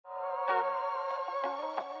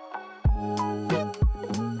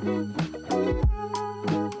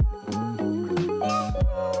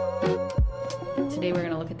Today we're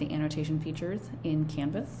going to look at the annotation features in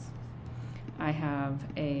Canvas. I have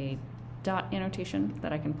a dot annotation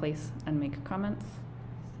that I can place and make comments.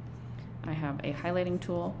 I have a highlighting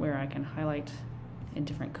tool where I can highlight in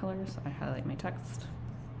different colors. I highlight my text.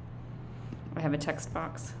 I have a text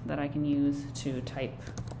box that I can use to type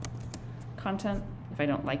content. If I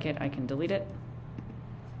don't like it, I can delete it.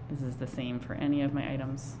 This is the same for any of my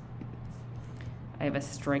items. I have a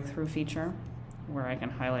strike through feature where I can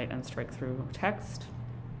highlight and strike through text.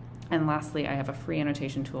 And lastly, I have a free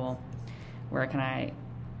annotation tool where I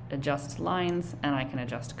adjust lines and I can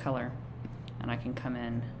adjust color. And I can come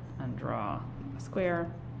in and draw a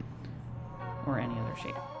square or any other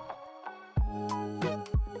shape.